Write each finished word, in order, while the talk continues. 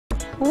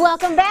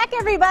Welcome back,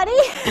 everybody.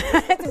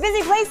 It's a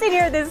busy place in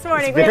here this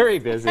morning. It's very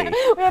busy.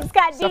 We have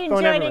Scott Dean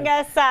joining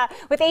us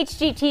with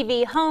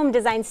HGTV Home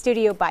Design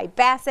Studio by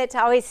Basset,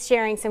 always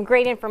sharing some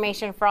great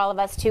information for all of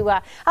us to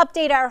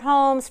update our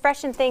homes,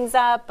 freshen things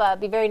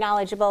up, be very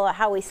knowledgeable about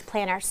how we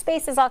plan our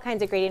spaces, all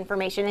kinds of great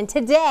information. And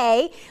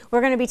today,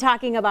 we're going to be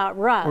talking about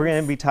rugs. We're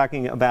going to be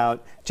talking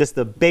about just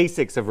the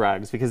basics of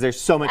rugs because there's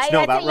so much to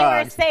know about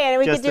rugs. That's what you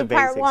were saying. We could do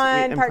part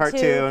one, part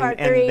two, part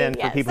three. And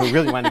then for people who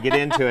really want to get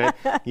into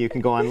it, you can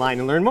go online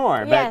and learn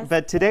more. Yes.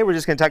 But today we're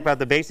just going to talk about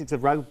the basics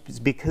of rugs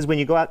because when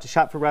you go out to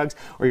shop for rugs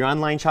or you're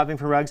online shopping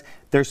for rugs,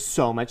 there's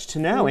so much to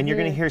know. And you're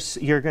going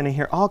to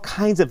hear all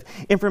kinds of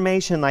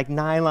information like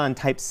nylon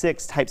type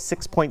 6, type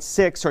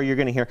 6.6, or you're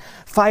going to hear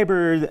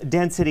fiber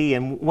density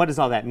and what does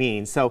all that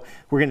mean. So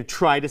we're going to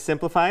try to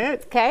simplify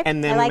it. Okay.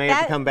 And then we may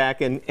have to come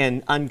back and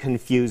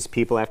unconfuse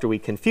people after we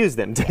confuse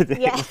them today.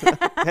 Yeah.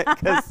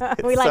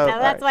 We like that.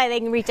 That's why they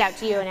can reach out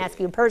to you and ask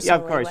you personally.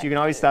 Yeah, of course. You can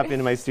always stop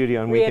into my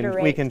studio and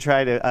we can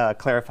try to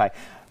clarify.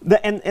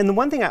 And the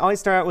one thing I always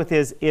start out with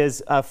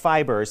is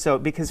fiber. So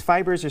because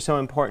fibers are so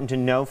important to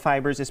know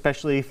fibers,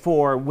 especially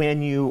for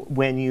when you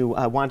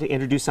want to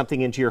introduce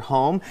something into your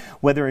home,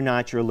 whether or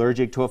not you're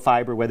allergic to a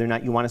fiber, whether or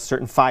not you want a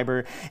certain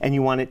fiber and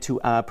you want it to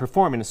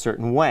perform in a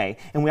certain way.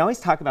 And we always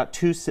talk about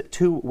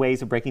two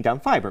ways of breaking down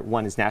fiber.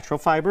 One is natural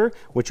fiber,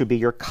 which would be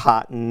your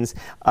cottons,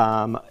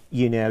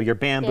 your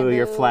bamboo,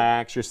 your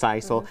flax, your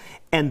sisal,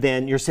 and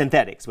then your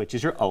synthetics, which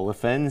is your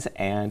olefins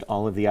and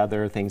all of the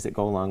other things that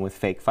go along with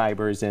fake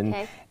fibers and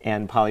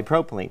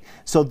polypropylene.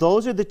 So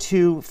those are the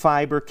two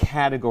fiber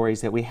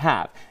categories that we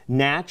have.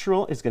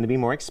 Natural is going to be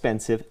more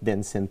expensive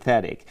than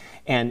synthetic.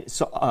 And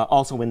so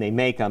also when they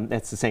make them,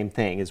 that's the same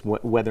thing, is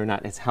whether or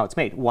not it's how it's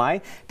made.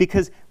 Why?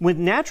 Because with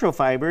natural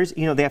fibers,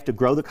 they have to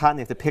grow the cotton,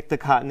 they have to pick the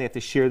cotton, they have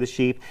to shear the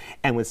sheep.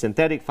 And with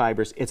synthetic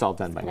fibers, it's all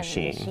done by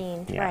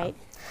machine. Yeah. Right.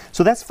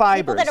 So that's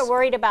fibers. People that are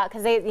worried about,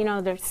 because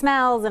there's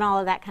smells and all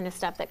of that kind of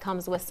stuff that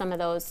comes with some of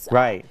those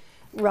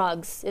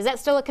rugs. Is that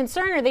still a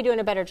concern, or are they doing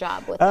a better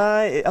job with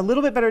that? A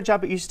little bit better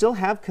job, but you still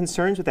have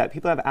concerns with that.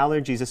 People have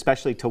allergies,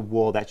 especially to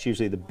wool. That's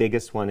usually the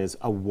biggest one, is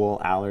a wool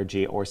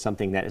allergy or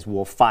something that is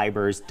wool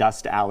fibers.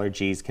 Dust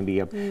allergies can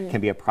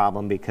be a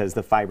problem because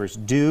the fibers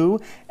do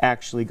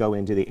actually go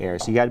into the air.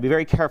 So you got to be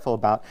very careful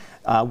about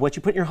what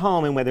you put in your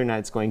home and whether or not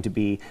it's going to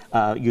be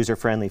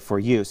user-friendly for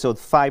you. So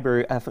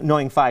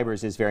knowing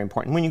fibers is very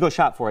important. When you go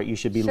shop for it, you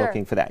should be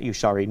looking for that. You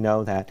should already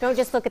know that. Don't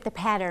just look at the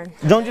pattern.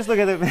 Don't just look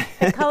at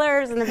the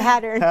colors and the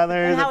pattern.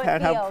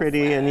 How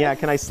pretty, and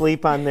can I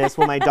sleep on this?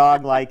 Will my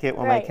dog like it?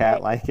 Will my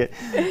cat like it?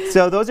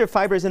 So those are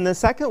fibers. And the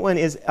second one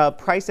is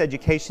price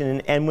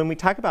education. And when we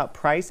talk about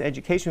price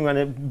education, we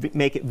want to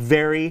make it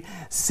very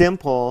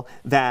simple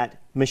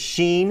that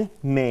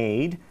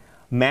machine-made,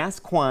 mass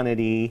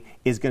quantity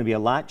is going to be a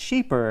lot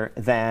cheaper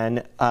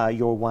than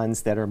your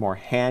ones that are more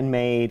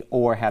handmade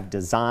or have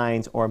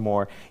designs or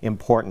more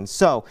important.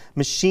 So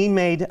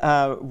machine-made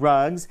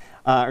rugs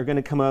are going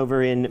to come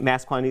over in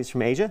mass quantities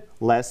from Asia,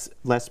 less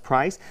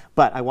price.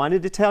 But I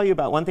wanted to tell you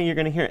about one thing you're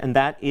going to hear, and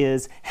that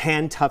is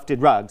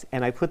hand-tufted rugs.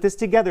 And I put this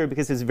together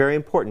because it's very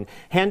important.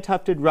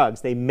 Hand-tufted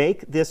rugs, they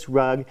make this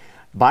rug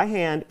by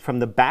hand from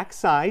the back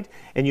side,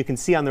 and you can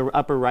see on the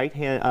upper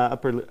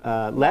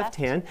left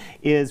hand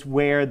is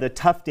where the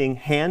tufting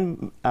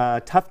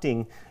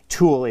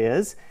tool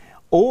is,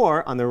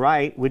 or on the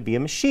right would be a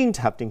machine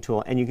tufting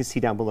tool, and you can see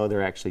down below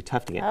they're actually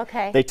tufting it.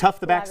 Okay. They tuft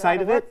the back side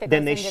of it,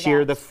 then they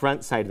shear the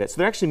front side of it. So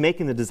they're actually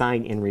making the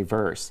design in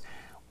reverse.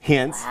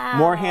 Hence,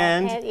 more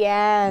hand,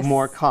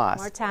 more cost.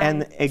 More time.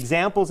 And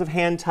examples of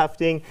hand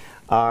tufting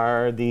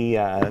are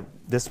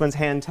this one's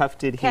hand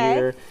tufted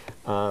here.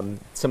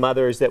 Some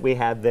others that we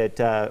have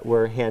that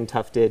were hand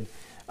tufted.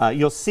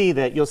 You'll see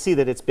that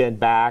it's been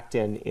backed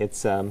and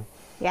it's got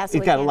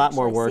a lot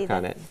more work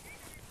on it.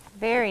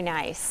 Very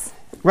nice.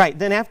 Right.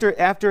 Then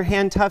after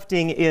hand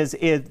tufting is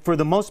for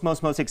the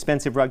most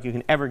expensive rug you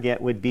can ever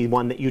get would be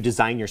one that you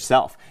design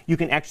yourself. You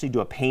can actually do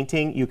a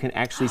painting. You can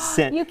actually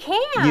send. You can.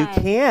 You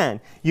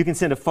can. You can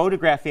send a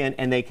photograph in,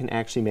 and they can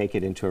actually make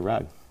it into a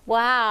rug.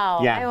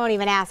 Wow. Yeah. I won't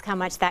even ask how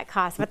much that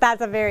costs, but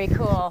that's a very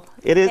cool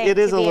It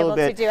is a little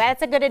bit. To do.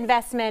 That's a good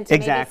investment.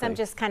 Exactly. Maybe some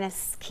just kind of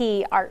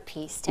key art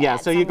piece to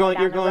add so you're going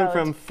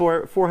from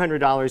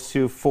 $400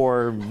 to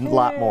for a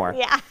lot more.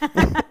 Yeah.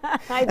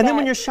 And then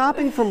when you're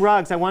shopping from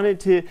rugs, I wanted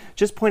to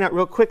just point out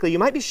real quickly, you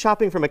might be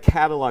shopping from a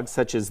catalog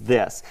such as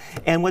this.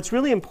 And what's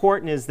really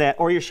important is that,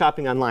 or you're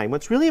shopping online,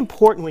 what's really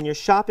important when you're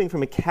shopping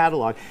from a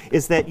catalog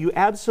is that you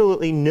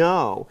absolutely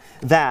know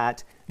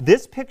that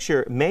this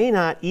picture may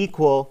not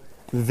equal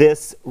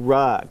this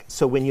rug.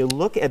 So when you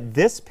look at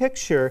this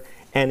picture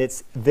and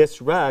it's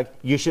this rug,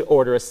 you should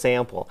order a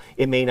sample.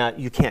 It may not,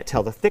 you can't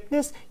tell the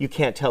thickness, you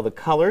can't tell the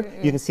color.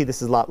 You can see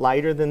this is a lot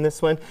lighter than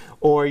this one,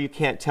 or you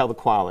can't tell the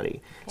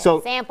quality. Okay.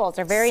 So samples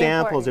are very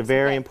important. Samples are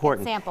very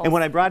important. And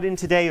what I brought in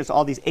today is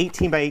all these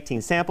 18 by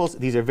 18 samples.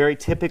 These are very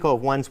typical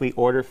of ones we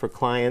order for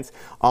clients.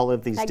 All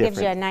of these that different.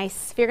 Gives you a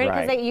nice,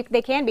 because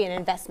they can be an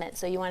investment,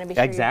 so you want to be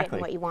sure you're getting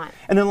what you want.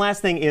 And then the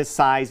last thing is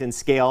size and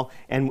scale.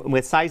 And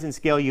with size and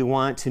scale, you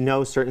want to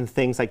know certain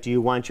things, like, do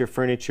you want your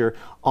furniture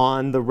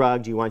on the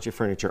rug? Do you want your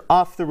furniture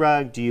off the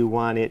rug? Do you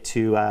want it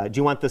to, do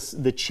you want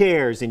the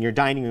chairs in your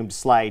dining room to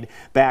slide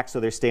back so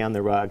they stay on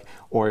the rug,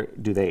 or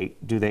do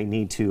they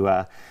need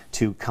to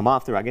come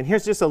off the rug? And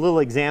here's just a little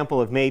example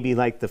of maybe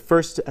like the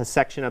first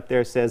section up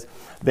there says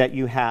that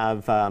you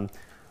have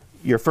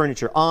your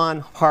furniture on,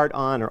 hard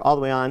on, or all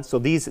the way on. So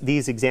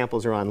these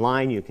examples are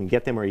online. You can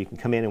get them, or you can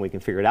come in and we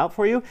can figure it out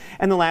for you.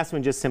 And the last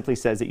one just simply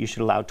says that you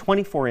should allow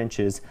 24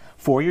 inches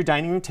for your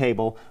dining room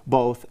table,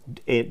 both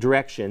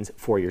directions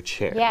for your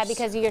chairs. Yeah,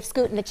 because you're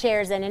scooting the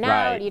chairs in and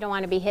out. You don't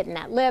want to be hitting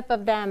that lip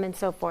of them and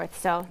so forth.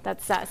 So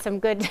that's some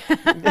good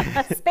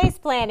space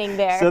planning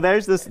there. So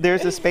there's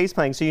the space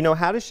planning. So you know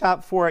how to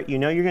shop for it. You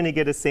know you're going to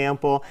get a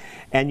sample,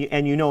 and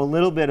you know a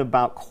little bit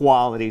about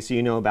quality. So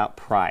you know about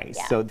price.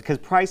 Yeah. So because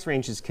price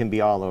ranges can be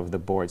all over the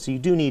board, so you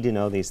do need to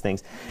know these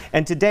things.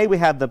 And today we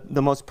have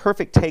the most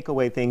perfect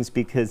takeaway things,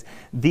 because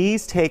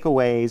these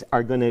takeaways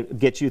are going to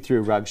get you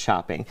through rug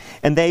shopping.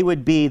 And they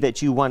would be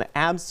that you want to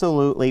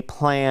absolutely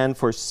plan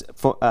for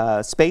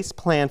space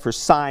plan for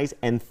size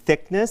and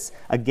thickness.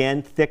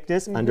 Again,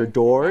 thickness under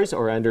doors,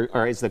 or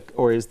is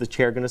the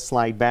chair going to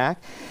slide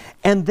back?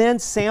 And then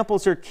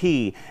samples are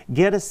key.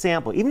 Get a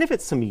sample, even if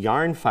it's some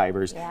yarn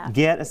fibers.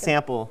 Get a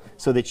sample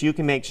so that you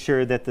can make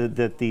sure that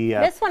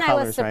this one I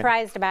was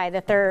surprised by,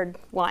 the third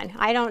one.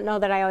 I don't know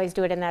that I always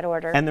do it in that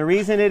order. And the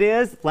reason it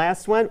is,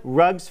 last one,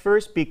 rugs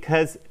first,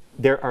 because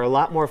there are a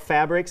lot more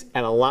fabrics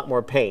and a lot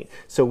more paint.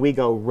 So we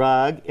go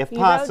rug, if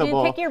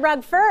possible. You pick your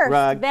rug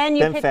first, then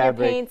you pick fabric,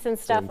 your paints and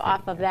stuff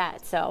off of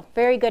that. So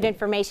very good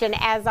information.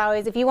 As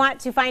always, if you want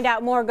to find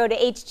out more, go to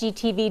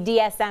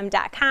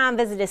hgtvdsm.com.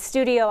 Visit his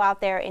studio out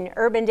there in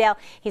Urbandale.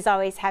 He's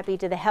always happy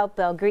to help.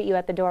 They'll greet you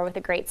at the door with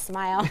a great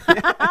smile.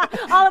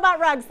 All about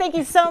rugs. Thank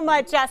you so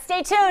much.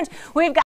 Stay tuned. We've got